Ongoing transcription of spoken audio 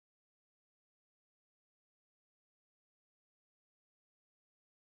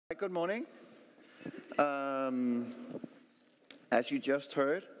Good morning. As you just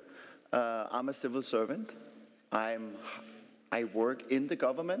heard, I'm a civil servant. I work in the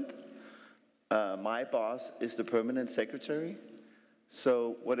government. My boss is the permanent secretary.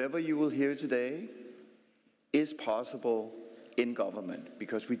 So whatever you will hear today is possible in government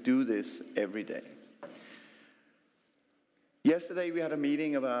because we do this every day. Yesterday we had a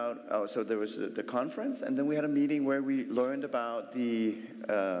meeting about, so there was the conference, and then we had a meeting where we learned about the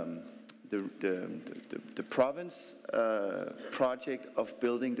province project of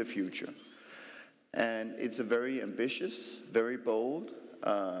building the future. And it's a very ambitious, very bold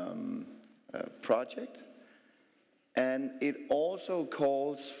project. And it also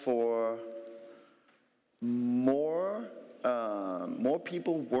calls for more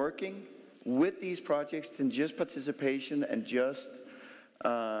people working with these projects than just participation and just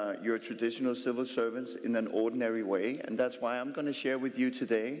your traditional civil servants in an ordinary way. And that's why I'm going to share with you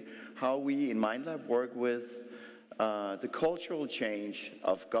today how we in MindLab work with the cultural change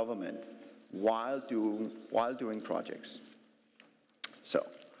of government while doing projects. So,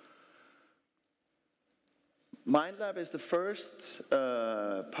 MindLab is the first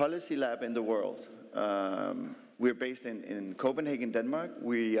policy lab in the world. We're based in Copenhagen, Denmark.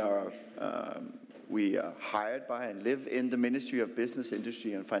 We are hired by and live in the Ministry of Business,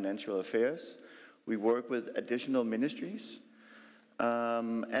 Industry and Financial Affairs. We work with additional ministries.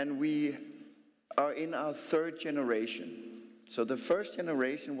 And we are in our third generation. So the first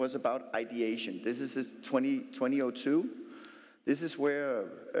generation was about ideation. This is 2002. This is where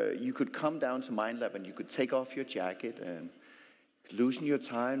you could come down to MindLab and you could take off your jacket and loosen your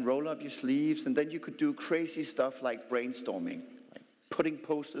tie, roll up your sleeves, and then you could do crazy stuff like brainstorming, like putting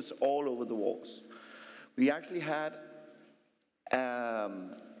posters all over the walls. We actually had a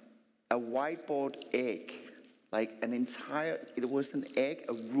whiteboard egg, like it was an egg,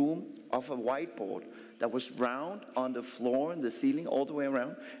 a room of a whiteboard that was round on the floor and the ceiling all the way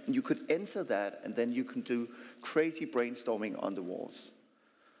around, and you could enter that, and then you can do crazy brainstorming on the walls.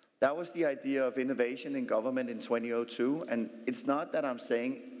 That was the idea of innovation in government in 2002, and it's not that I'm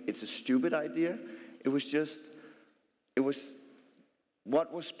saying it's a stupid idea. It was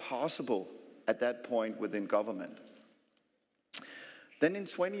what was possible at that point within government. Then in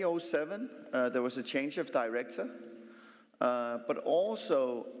 2007, there was a change of director, but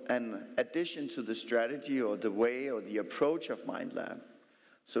also an addition to the strategy or the way or the approach of MindLab.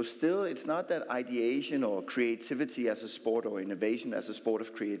 So still, it's not that ideation or creativity as a sport or innovation as a sport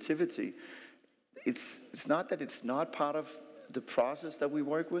of creativity. It's not that it's not part of the process that we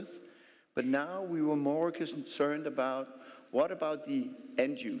work with, but now we were more concerned about what about the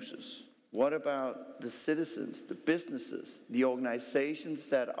end users? What about the citizens, the businesses, the organizations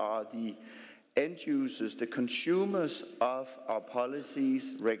that are the end users, the consumers of our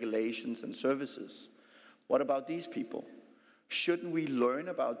policies, regulations, and services? What about these people? Shouldn't we learn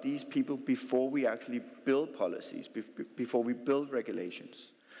about these people before we actually build policies, before we build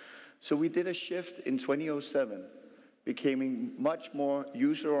regulations? So we did a shift in 2007, becoming much more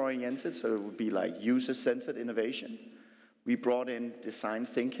user-oriented, so it would be like user-centered innovation. We brought in design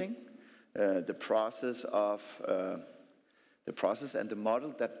thinking, the process and the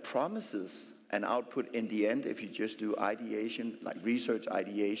model that promises an output in the end if you just do ideation, like research,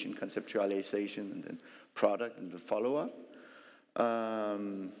 ideation, conceptualization, and then product and the follow-up.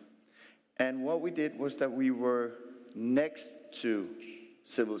 And what we did was that we were next to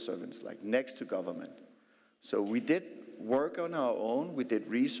civil servants, like next to government. So we did work on our own, we did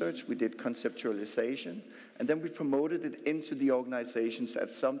research, we did conceptualization, and then we promoted it into the organizations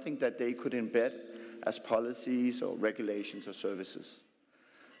as something that they could embed as policies or regulations or services.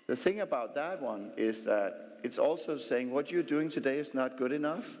 The thing about that one is that it's also saying what you're doing today is not good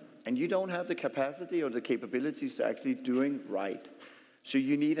enough, and you don't have the capacity or the capabilities to actually doing right. So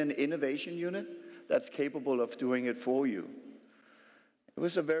you need an innovation unit that's capable of doing it for you. It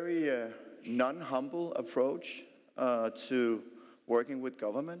was a very non-humble approach to working with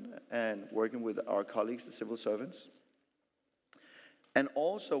government and working with our colleagues, the civil servants. And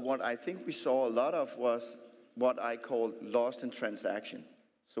also what I think we saw a lot of was what I call lost in transaction.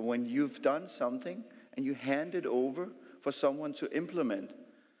 So when you've done something and you hand it over for someone to implement,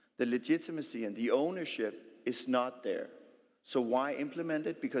 the legitimacy and the ownership is not there. So why implement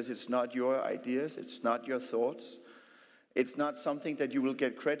it? Because it's not your ideas, it's not your thoughts. It's not something that you will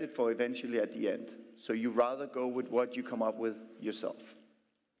get credit for eventually at the end. So you rather go with what you come up with yourself.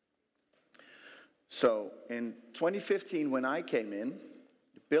 So in 2015, when I came in,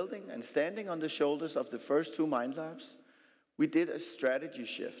 building and standing on the shoulders of the first two MindLabs, we did a strategy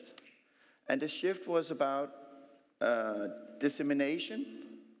shift. And the shift was about dissemination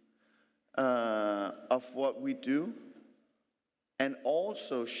of what we do, and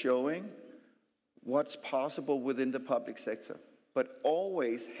also showing what's possible within the public sector, but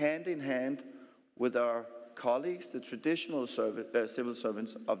always hand in hand with our colleagues, the traditional civil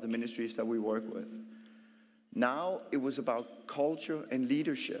servants of the ministries that we work with. Now it was about culture and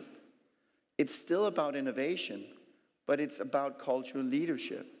leadership. It's still about innovation, but it's about cultural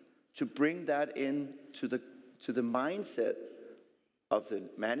leadership, to bring that in to the mindset of the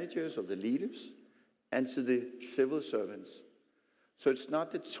managers, of the leaders, and to the civil servants. So it's not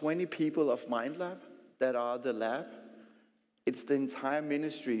the 20 people of MindLab that are the lab, it's the entire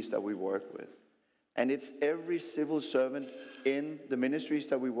ministries that we work with. And it's every civil servant in the ministries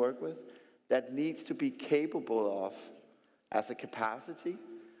that we work with that needs to be capable of, as a capacity,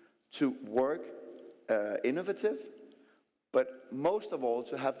 to work innovative, but most of all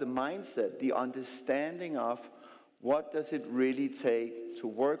to have the mindset, the understanding of what does it really take to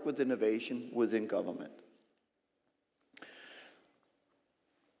work with innovation within government.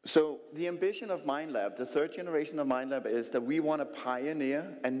 So the ambition of MindLab, the third generation of MindLab, is that we want to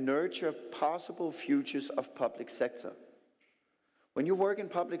pioneer and nurture possible futures of public sector. When you work in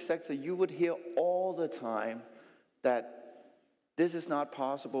public sector, you would hear all the time that this is not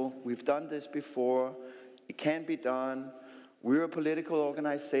possible, we've done this before, it can't be done, we're a political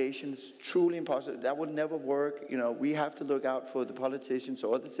organization, it's truly impossible, that would never work, we have to look out for the politicians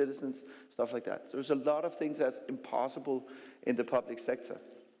or the citizens, stuff like that. So there's a lot of things that's impossible in the public sector.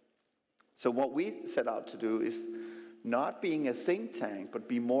 So what we set out to do is not being a think tank, but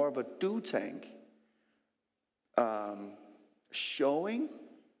be more of a do tank, showing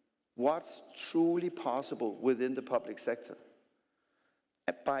what's truly possible within the public sector.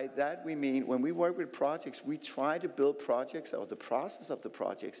 And by that we mean, when we work with projects, we try to build projects, or the process of the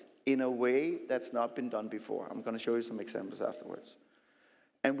projects, in a way that's not been done before. I'm going to show you some examples afterwards.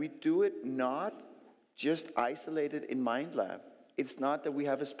 And we do it not just isolated in MindLab. It's not that we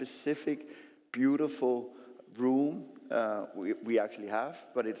have a specific, beautiful room, we actually have,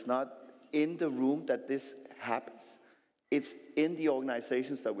 but it's not in the room that this happens. It's in the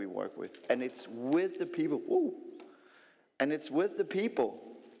organizations that we work with, and it's with the people, and it's with the people,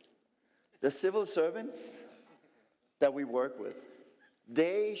 the civil servants that we work with.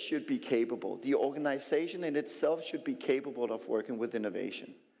 They should be capable, the organization in itself should be capable of working with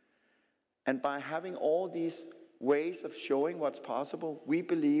innovation. And by having all these ways of showing what's possible, we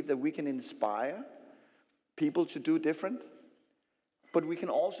believe that we can inspire people to do different, but we can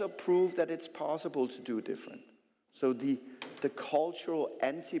also prove that it's possible to do different. So the cultural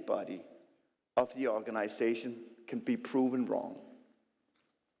antibody of the organization can be proven wrong.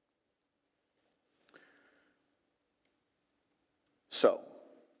 So,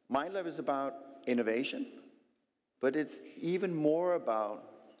 MindLab is about innovation, but it's even more about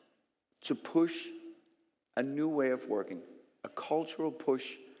to push a new way of working, a cultural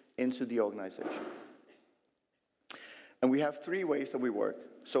push into the organization. And we have 3 ways that we work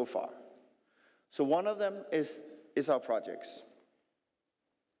so far. So one of them is our projects.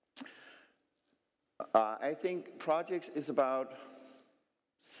 I think projects is about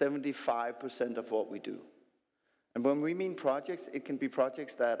 75% of what we do. And when we mean projects, it can be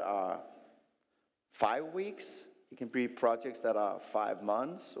projects that are 5 weeks, it can be projects that are 5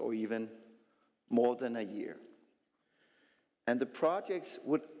 months, or even more than a year. And the projects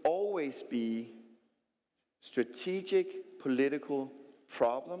would always be strategic political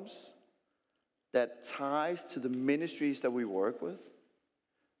problems that ties to the ministries that we work with,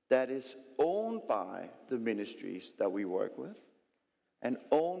 that is owned by the ministries that we work with, and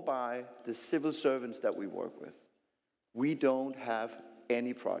owned by the civil servants that we work with. We don't have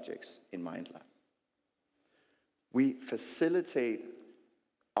any projects in MindLab. We facilitate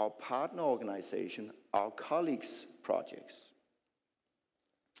our partner organization, our colleagues' projects.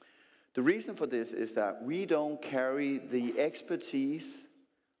 The reason for this is that we don't carry the expertise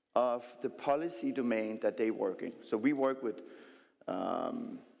of the policy domain that they work in. So we work with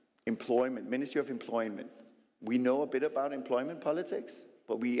employment, Ministry of Employment. We know a bit about employment politics,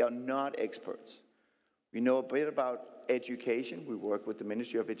 but we are not experts. We know a bit about education. We work with the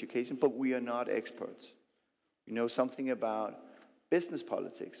Ministry of Education, but we are not experts. We know something about business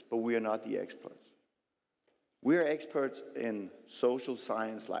politics, but we are not the experts. We are experts in social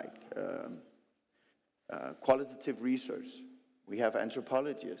science, like qualitative research. We have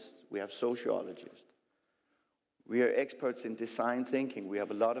anthropologists, we have sociologists. We are experts in design thinking. We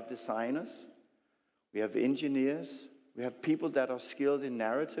have a lot of designers, we have engineers, we have people that are skilled in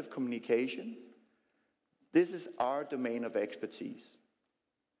narrative communication. This is our domain of expertise.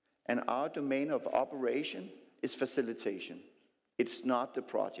 And our domain of operation is facilitation. It's not the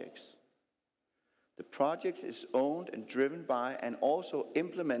projects. The project is owned and driven by and also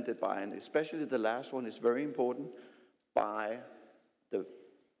implemented by, and especially the last one is very important, by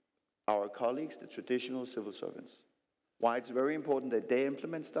our colleagues, the traditional civil servants. Why it's very important that they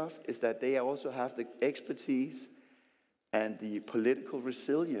implement stuff is that they also have the expertise and the political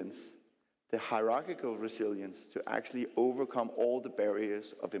resilience, the hierarchical resilience to actually overcome all the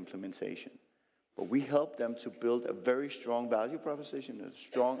barriers of implementation. But we help them to build a very strong value proposition, a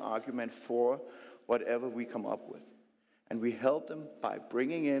strong argument for whatever we come up with. And we help them by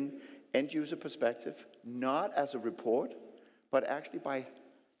bringing in end-user perspective, not as a report, but actually by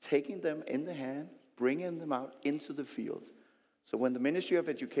taking them in the hand, bringing them out into the field. So when the Ministry of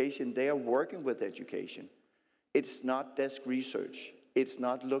Education, they are working with education, it's not desk research. It's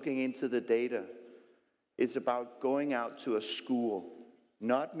not looking into the data. It's about going out to a school,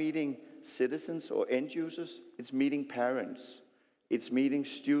 not meeting citizens or end users. It's meeting parents. It's meeting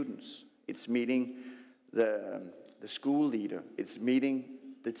students. It's meeting the school leader. It's meeting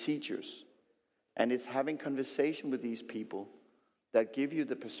the teachers. And it's having conversation with these people that give you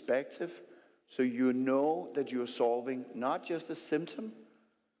the perspective so you know that you're solving not just a symptom,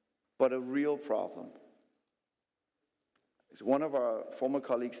 but a real problem. One of our former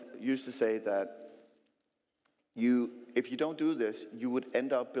colleagues used to say that if you don't do this, you would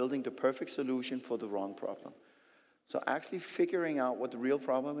end up building the perfect solution for the wrong problem. So actually figuring out what the real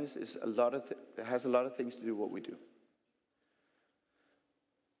problem is has a lot of things to do with what we do.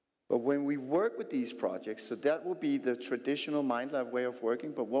 But when we work with these projects, so that will be the traditional MindLab way of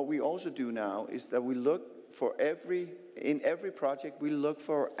working, but what we also do now is that we look for in every project, we look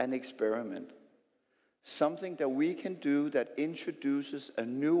for an experiment. Something that we can do that introduces a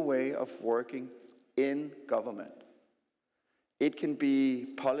new way of working in government. It can be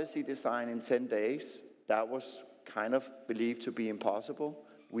policy design in 10 days. That was kind of believed to be impossible.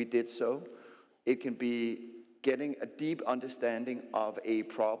 We did so. It can be getting a deep understanding of a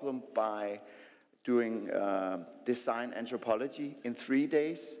problem by doing design anthropology in 3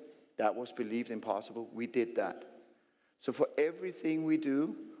 days. That was believed impossible. We did that. So for everything we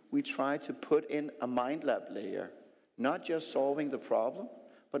do, we try to put in a MindLab layer, not just solving the problem,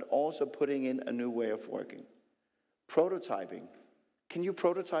 but also putting in a new way of working. Prototyping. Can you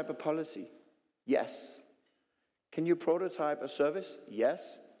prototype a policy? Yes. Can you prototype a service?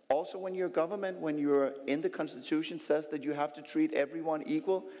 Yes. Also when you're government, when you're in the Constitution says that you have to treat everyone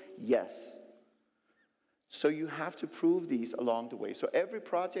equal? Yes. So you have to prove these along the way. So every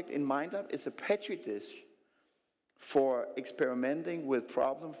project in MindLab is a petri dish for experimenting with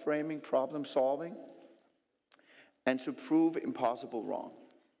problem framing, problem solving, and to prove impossible wrong.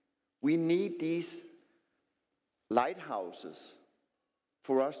 We need these lighthouses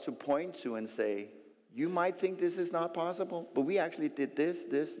for us to point to and say, you might think this is not possible, but we actually did this,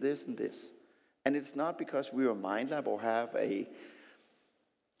 this, this, and this. And it's not because we are MindLab or have a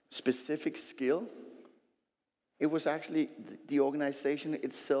specific skill. It was actually the organization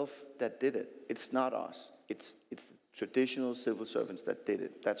itself that did it. It's not us. It's traditional civil servants that did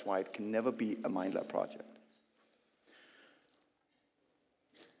it. That's why it can never be a MindLab project.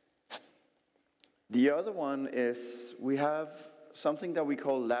 The other one is we have something that we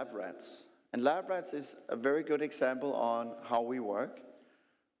call lab rats. And lab rats is a very good example on how we work.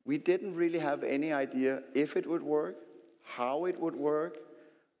 We didn't really have any idea if it would work, how it would work,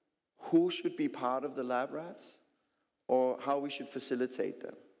 who should be part of the lab rats, or how we should facilitate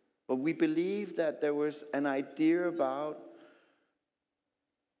them. But we believe that there was an idea about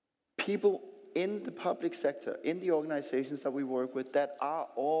people in the public sector, in the organizations that we work with, that are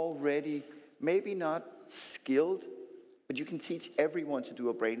already maybe not skilled, but you can teach everyone to do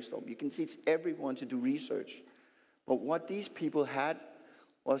a brainstorm. You can teach everyone to do research. But what these people had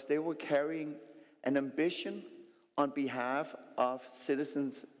was they were carrying an ambition on behalf of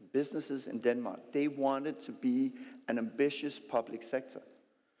citizens, businesses in Denmark. They wanted to be an ambitious public sector.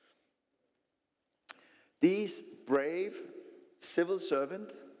 These brave civil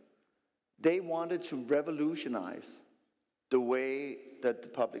servants, they wanted to revolutionize the way that the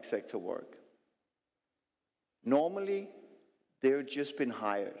public sector works. Normally, they've just been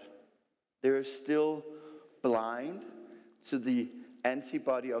hired. They're still blind to the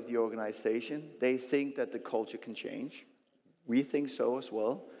antibody of the organization. They think that the culture can change. We think so as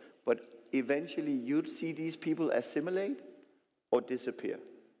well. But eventually, you'd see these people assimilate or disappear.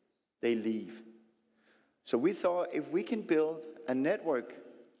 They leave. So we thought if we can build a network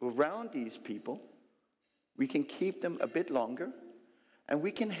around these people, we can keep them a bit longer, and we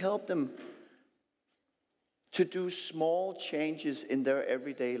can help them to do small changes in their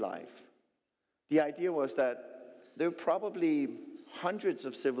everyday life. The idea was that there are probably hundreds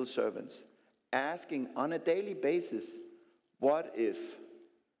of civil servants, asking on a daily basis, what if?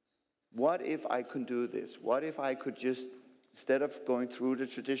 What if I could do this? What if I could just, instead of going through the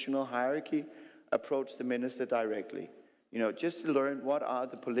traditional hierarchy, approach the minister directly? You know, just to learn what are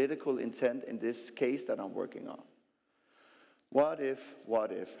the political intent in this case that I'm working on. What if?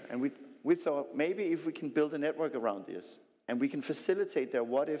 And we thought maybe if we can build a network around this and we can facilitate their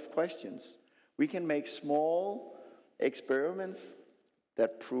what if questions, we can make small experiments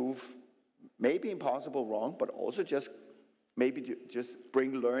that prove maybe impossible wrong, but also just maybe just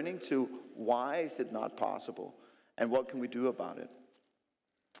bring learning to why is it not possible and what can we do about it.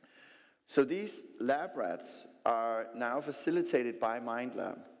 So these lab rats are now facilitated by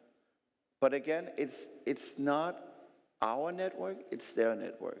MindLab. But again, it's not our network, it's their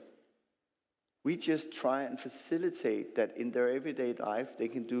network. We just try and facilitate that in their everyday life they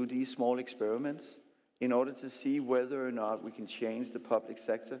can do these small experiments in order to see whether or not we can change the public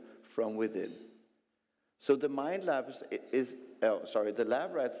sector from within. So the the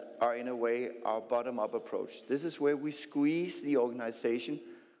lab rats are in a way our bottom-up approach. This is where we squeeze the organization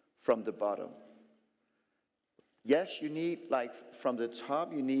from the bottom. Yes, you need, like, from the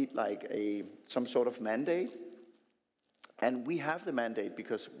top, you need like some sort of mandate. And we have the mandate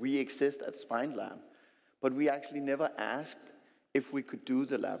because we exist at MindLab. But we actually never asked if we could do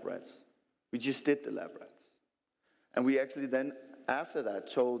the lab rats. We just did the lab rats. And we actually then, after that,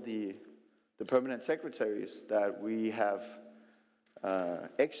 told the permanent secretaries that we have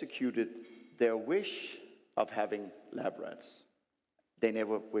executed their wish of having lab rats. They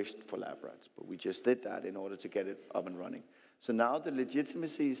never wished for lab rats, but we just did that in order to get it up and running. So now the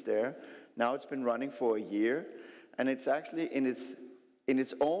legitimacy is there. Now it's been running for a year, and it's actually in its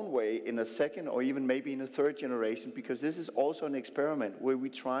own way in a second or even maybe in a third generation, because this is also an experiment where we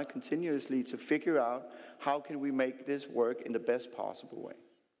try continuously to figure out how can we make this work in the best possible way.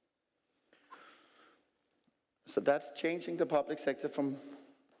 So that's changing the public sector from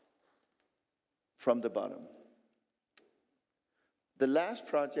the bottom. The last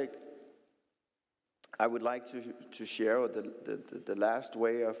project I would like to share, or the last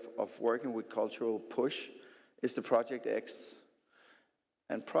way of working with cultural push, is the Project X.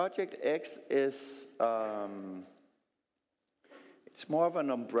 And Project X is, it's more of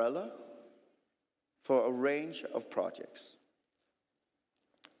an umbrella for a range of projects.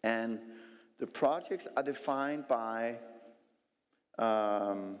 And the projects are defined by,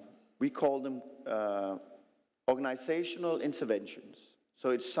 we call them organizational interventions.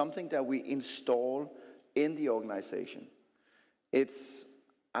 So it's something that we install in the organization.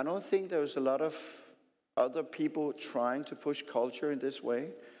 I don't think there's a lot of other people trying to push culture in this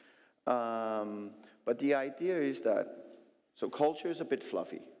way. But the idea is that, so culture is a bit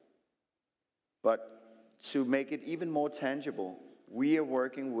fluffy. But to make it even more tangible, we are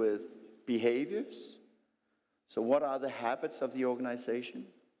working with behaviors. So what are the habits of the organization?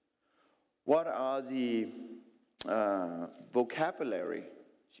 What are the vocabulary?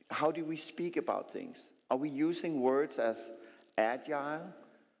 How do we speak about things? Are we using words as agile,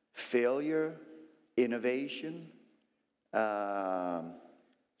 failure, innovation,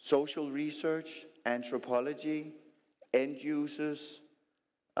 social research, anthropology, end users,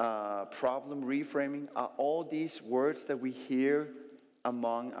 problem reframing? Are all these words that we hear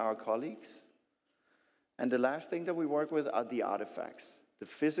among our colleagues? And the last thing that we work with are the artifacts, the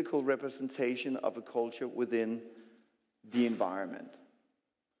physical representation of a culture within the environment.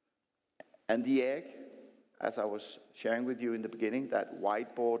 And the egg, as I was sharing with you in the beginning, that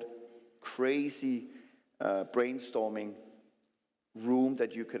whiteboard, crazy brainstorming room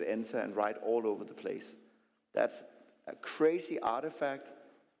that you could enter and write all over the place. That's a crazy artifact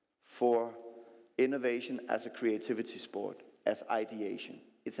for innovation as a creativity sport, as ideation.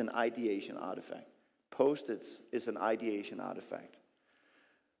 It's an ideation artifact. Post-its is an ideation artifact.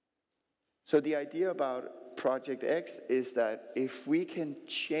 So the idea about Project X is that if we can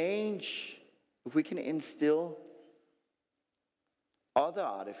change, if we can instill other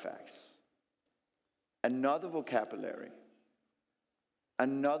artifacts, another vocabulary,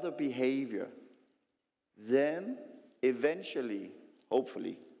 another behavior, then eventually,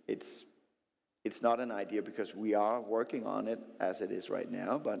 hopefully, it's not an idea because we are working on it as it is right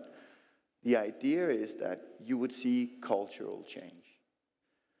now, but the idea is that you would see cultural change.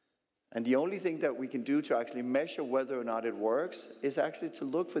 And the only thing that we can do to actually measure whether or not it works is actually to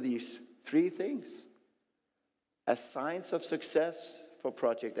look for these three things as signs of success for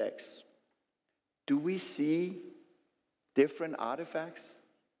Project X. Do we see different artifacts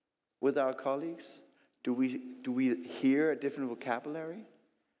with our colleagues? Do we hear a different vocabulary?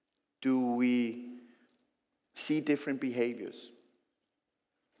 Do we see different behaviors?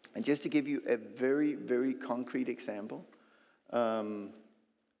 And just to give you a very, very concrete example, do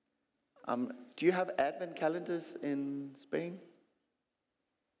you have advent calendars in Spain?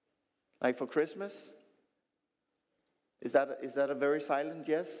 Like for Christmas? Is that a very silent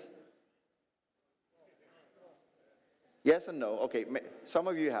yes? Yes and no. Okay, some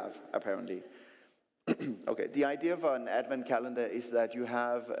of you have, apparently. Okay, the idea of an advent calendar is that you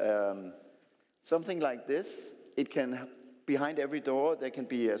have something like this. It can, behind every door, there can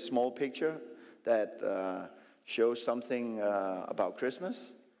be a small picture that shows something about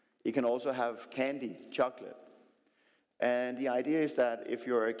Christmas. You can also have candy, chocolate. And the idea is that if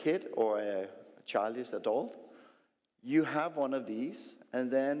you're a kid or a childish adult, you have one of these, and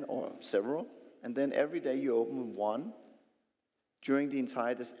then, or several, and then every day you open one during the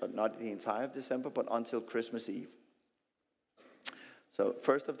entire, not the entire December, but until Christmas Eve. So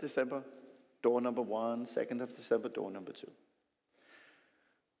 1st of December, door number 1, 2nd of December, door number 2.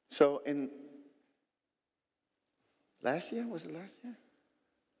 So last year, was it last year?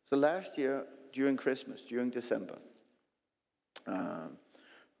 So last year, during Christmas, during December,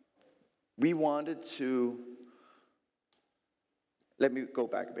 we wanted to, let me go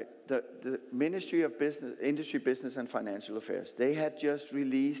back a bit. The Ministry of Business, Industry, Business and Financial Affairs, they had just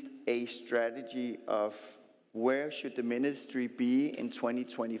released a strategy of where should the ministry be in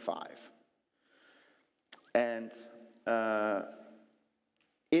 2025. And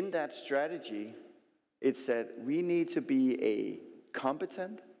in that strategy, it said we need to be a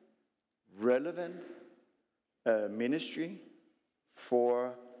competent, relevant ministry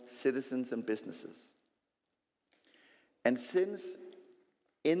for citizens and businesses. And since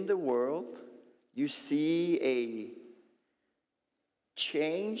in the world you see a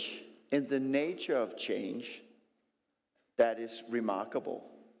change in the nature of change that is remarkable.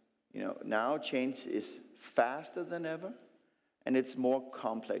 You know, now change is faster than ever, and it's more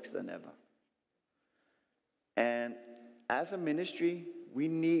complex than ever. And as a ministry, we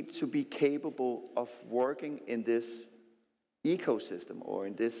need to be capable of working in this ecosystem, or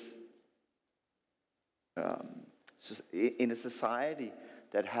in this, in a society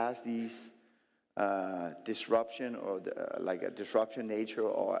that has these disruption, or like a disruption nature,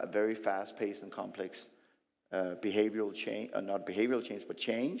 or a very fast-paced and complex behavioral change, not behavioral change, but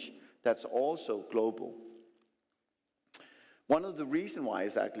change that's also global. One of the reasons why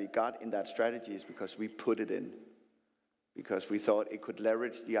it's actually got in that strategy is because we put it in, because we thought it could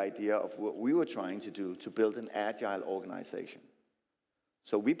leverage the idea of what we were trying to do to build an agile organization.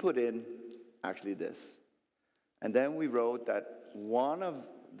 So we put in actually this. And then we wrote that one of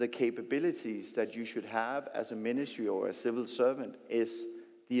the capabilities that you should have as a ministry or a civil servant is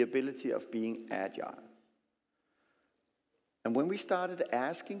the ability of being agile. And when we started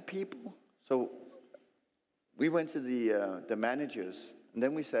asking people, so we went to the managers, and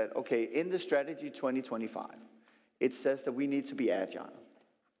then we said, okay, in the strategy 2025, it says that we need to be agile.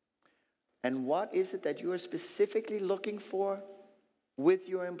 And what is it that you are specifically looking for with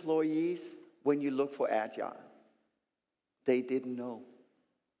your employees when you look for agile? They didn't know.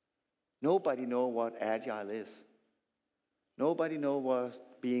 Nobody knows what agile is. Nobody knows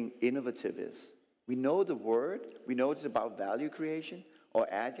what being innovative is. We know the word. We know it's about value creation. Or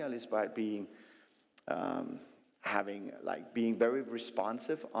agile is about being, being very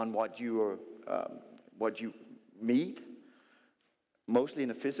responsive on what you meet, mostly in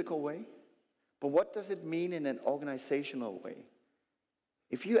a physical way. But what does it mean in an organizational way?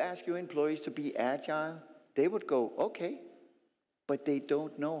 If you ask your employees to be agile, they would go, okay, but they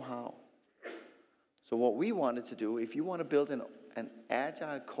don't know how. So what we wanted to do, if you want to build an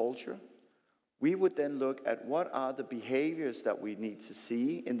agile culture, we would then look at what are the behaviors that we need to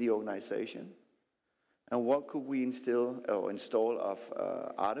see in the organization, and what could we instill or install of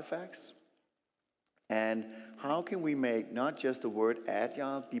artifacts, and how can we make not just the word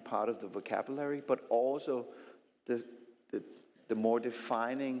agile be part of the vocabulary, but also the more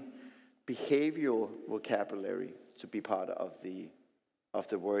defining behavioral vocabulary to be part of the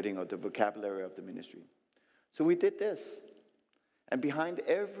wording or the vocabulary of the ministry. So we did this. And behind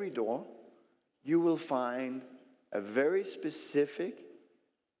every door, you will find a very specific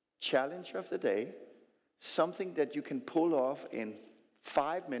challenge of the day, something that you can pull off in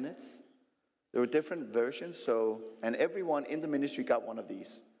 5 minutes. There were different versions, and everyone in the ministry got one of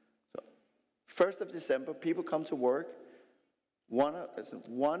these. So 1st of December, people come to work, one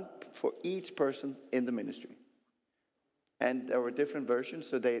for each person in the ministry. And there were different versions,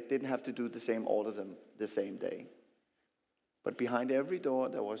 so they didn't have to do all of them the same day. But behind every door,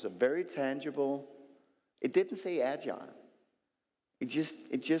 there was a very tangible, it didn't say agile. It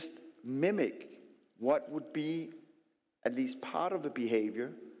just mimicked what would be at least part of a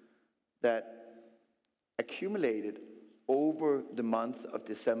behavior that accumulated over the month of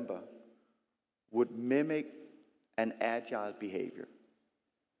December would mimic an agile behavior.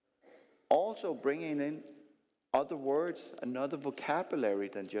 Also bringing in other words, another vocabulary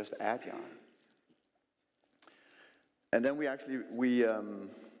than just agile. And then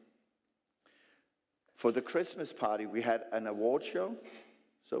for the Christmas party, we had an award show.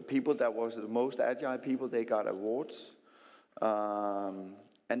 So people that was the most agile people, they got awards.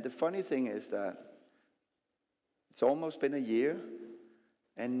 And the funny thing is that it's almost been a year,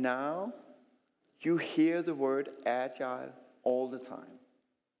 and now you hear the word agile all the time.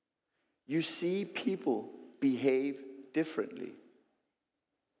 You see people behave differently.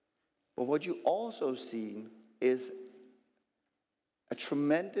 But what you also see is a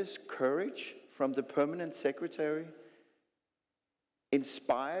tremendous courage from the permanent secretary,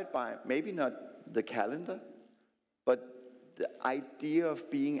 inspired by maybe not the calendar, but the idea of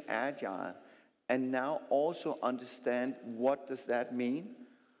being agile, and now also understand what does that mean.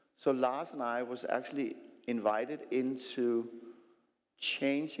 So Lars and I was actually invited into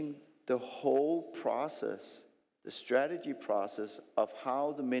changing the whole process, the strategy process of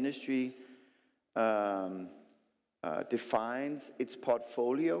how the ministry defines its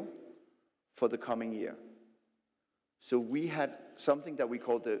portfolio for the coming year. So we had something that we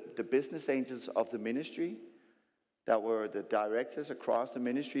called the business angels of the ministry, that were the directors across the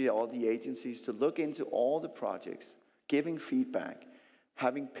ministry, all the agencies, to look into all the projects, giving feedback,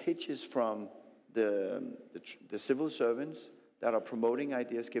 having pitches from the civil servants that are promoting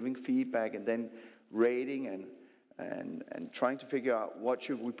ideas, giving feedback, and then rating and trying to figure out what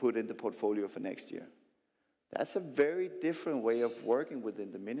should we put in the portfolio for next year. That's a very different way of working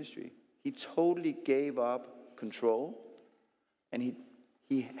within the ministry. He totally gave up control, and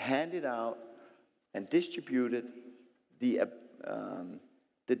he handed out and distributed the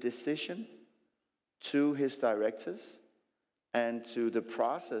decision to his directors and to the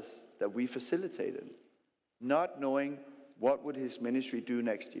process that we facilitated, not knowing what would his ministry do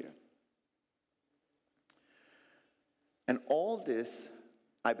next year. And all this,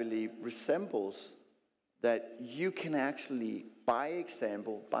 I believe, resembles that you can actually, by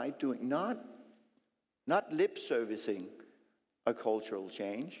example, by doing, not lip servicing a cultural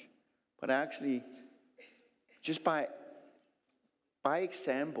change, but actually just by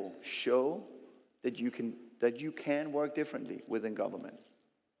example show that you can work differently within government.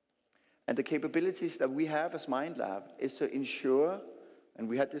 And the capabilities that we have as Mind Lab is to ensure, and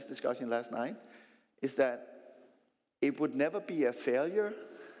we had this discussion last night, is that it would never be a failure,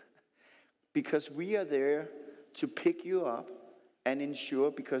 because we are there to pick you up and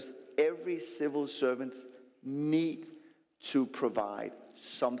ensure, because every civil servant needs to provide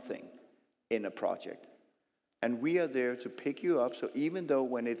something in a project. And we are there to pick you up, so even though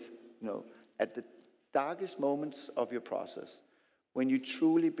when it's at the darkest moments of your process, when you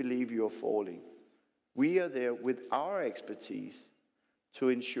truly believe you're falling, we are there with our expertise to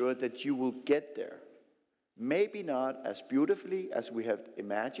ensure that you will get there. Maybe not as beautifully as we have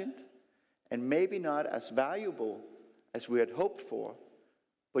imagined, and maybe not as valuable as we had hoped for,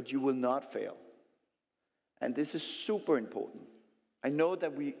 but you will not fail. And this is super important. I know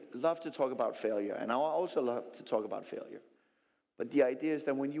that we love to talk about failure, and I also love to talk about failure. But the idea is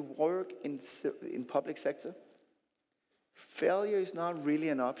that when you work in public sector, failure is not really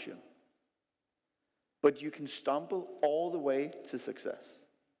an option. But you can stumble all the way to success.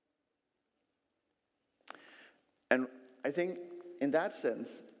 And I think in that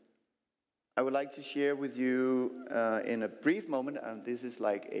sense, I would like to share with you in a brief moment, and this is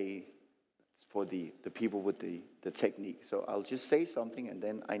like for the people with the technique. So I'll just say something, and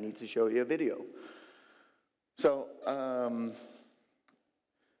then I need to show you a video. So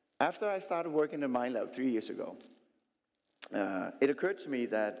after I started working in Mind Lab 3 years ago, it occurred to me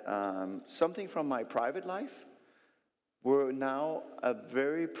that something from my private life were now a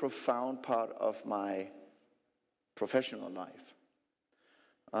very profound part of my professional life.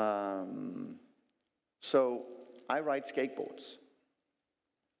 So I ride skateboards.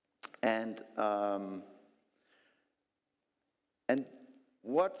 And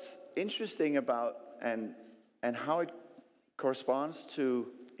what's interesting about and how it corresponds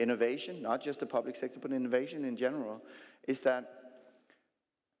to innovation, not just the public sector, but innovation in general, is that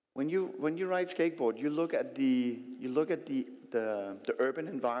when you ride skateboard, you look at the urban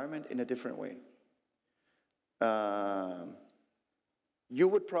environment in a different way. You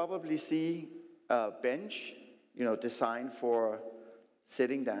would probably see a bench, designed for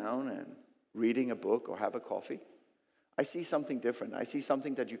sitting down and reading a book or have a coffee. I see something different. I see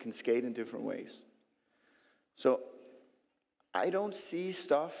something that you can skate in different ways. So I don't see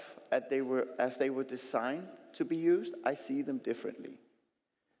stuff as they were designed to be used. I see them differently.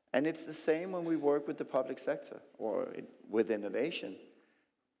 And it's the same when we work with the public sector or with innovation.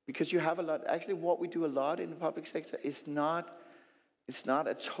 Because you have a lot, actually what we do a lot in the public sector is not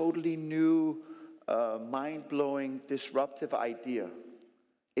a totally new, mind-blowing, disruptive idea.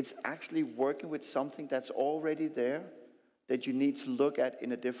 It's actually working with something that's already there that you need to look at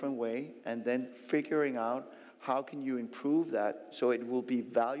in a different way, and then figuring out how can you improve that so it will be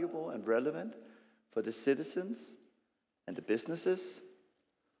valuable and relevant for the citizens and the businesses,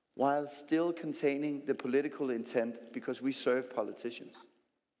 while still containing the political intent, because we serve politicians.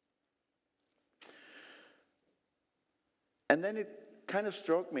 And then it kind of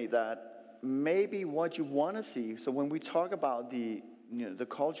struck me that maybe what you want to see, so when we talk about the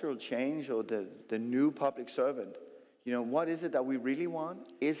cultural change or the new public servant, what is it that we really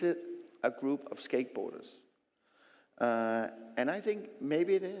want? Is it a group of skateboarders? And I think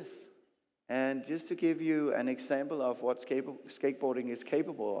maybe it is. And just to give you an example of what skateboarding is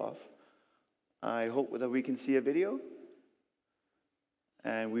capable of, I hope that we can see a video.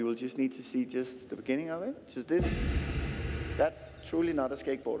 And we will just need to see just the beginning of it. Just this. That's truly not a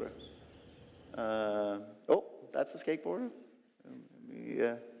skateboarder. Oh, that's a skateboarder.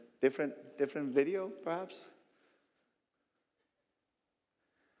 Different video, perhaps.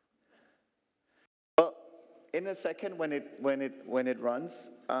 Well, in a second, when it runs,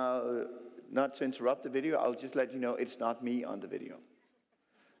 not to interrupt the video, I'll just let you know it's not me on the video.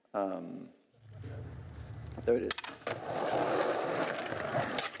 There it is.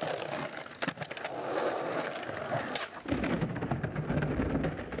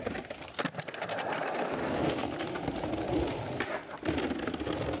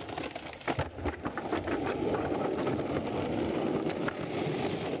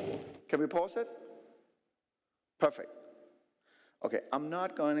 Can we pause it? Perfect. Okay, I'm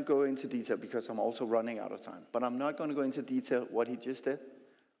not going to go into detail because I'm also running out of time, but I'm not going to go into detail what he just did,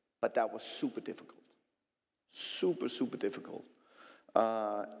 but that was super difficult. Super, super difficult.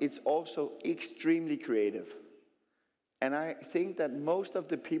 It's also extremely creative. And I think that most of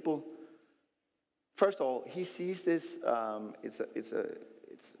the people, first of all, he sees this, it's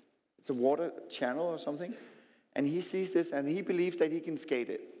a water channel or something, and he sees this and he believes that he can skate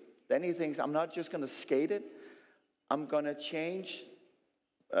it. Then he thinks, I'm not just going to skate it, I'm going to change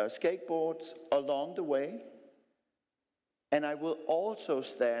skateboards along the way, and I will also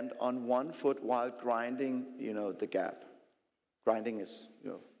stand on one foot while grinding, the gap. Grinding is,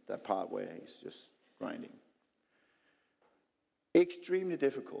 that part where he's just grinding. Extremely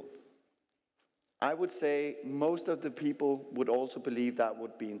difficult. I would say most of the people would also believe that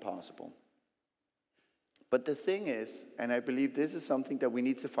would be impossible. But the thing is, and I believe this is something that we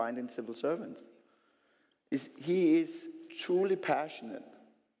need to find in civil servants, is he is truly passionate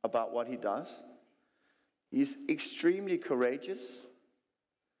about what he does. He's extremely courageous,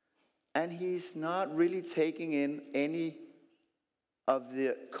 and he's not really taking in any of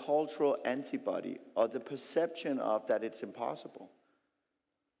the cultural antibody or the perception of that it's impossible.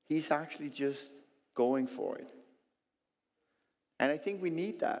 He's actually just going for it. And I think we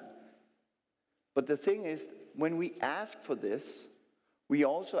need that. But the thing is, when we ask for this, we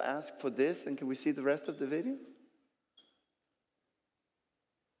also ask for this, and can we see the rest of the video?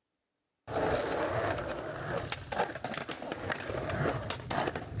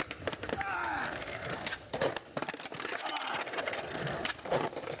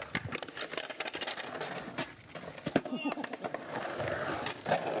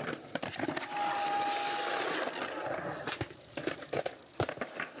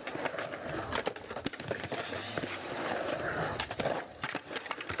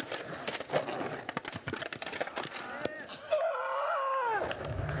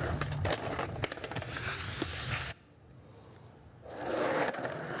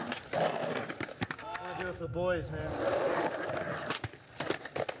 For the boys, man.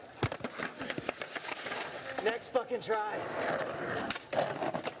 Next fucking try.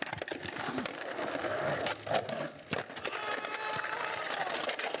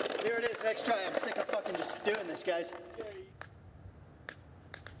 Here it is, next try. I'm sick of fucking just doing this, guys.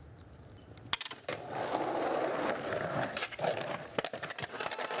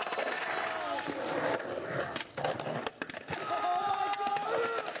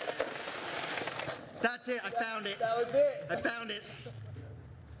 That's it, I found it. That was it. I found it.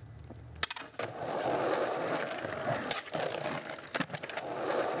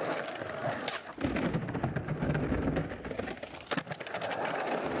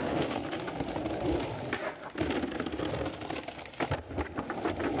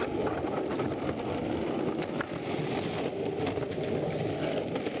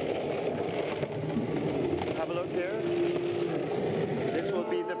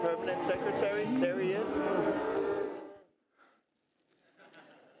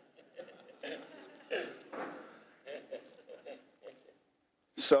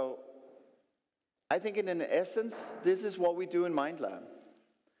 So I think in essence, this is what we do in MindLab.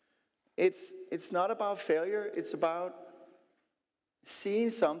 It's not about failure, it's about seeing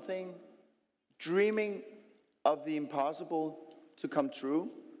something, dreaming of the impossible to come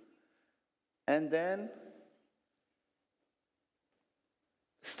true, and then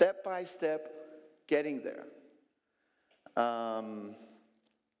step by step getting there.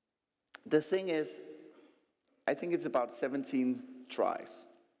 The thing is, I think it's about 17 tries,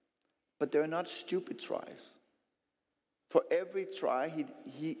 but they're not stupid tries. For every try,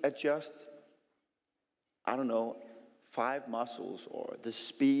 he adjusts, I don't know, 5 muscles, or the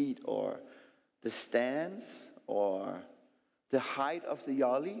speed, or the stance, or the height of the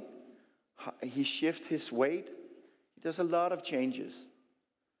yali. He shifts his weight. He does a lot of changes.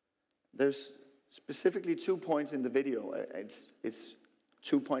 There's specifically 2 points in the video. It's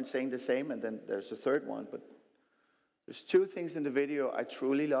 2 points saying the same, and then there's a third one. But there's 2 things in the video I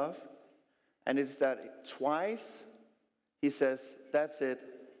truly love, and it's that twice he says, "That's it,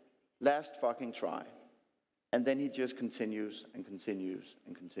 last fucking try." And then he just continues and continues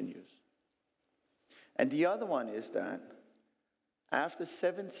and continues. And the other one is that after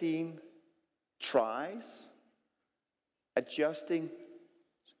 17 tries, adjusting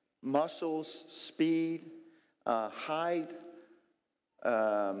muscles, speed, height,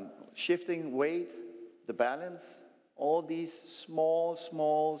 shifting weight, the balance, all these small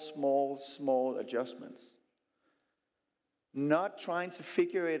adjustments. Not trying to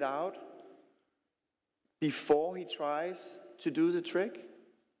figure it out before he tries to do the trick,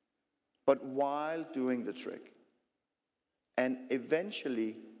 but while doing the trick. And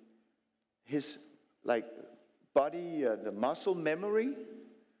eventually, his body, the muscle memory,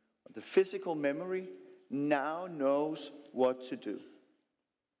 the physical memory, now knows what to do.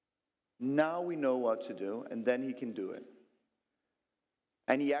 Now we know what to do, and then he can do it.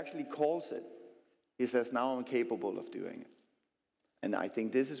 And he actually calls it. He says, "Now I'm capable of doing it." And I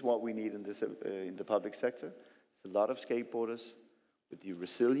think this is what we need in the public sector. There's a lot of skateboarders with the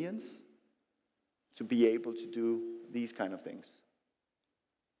resilience to be able to do these kind of things.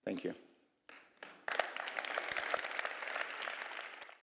 Thank you.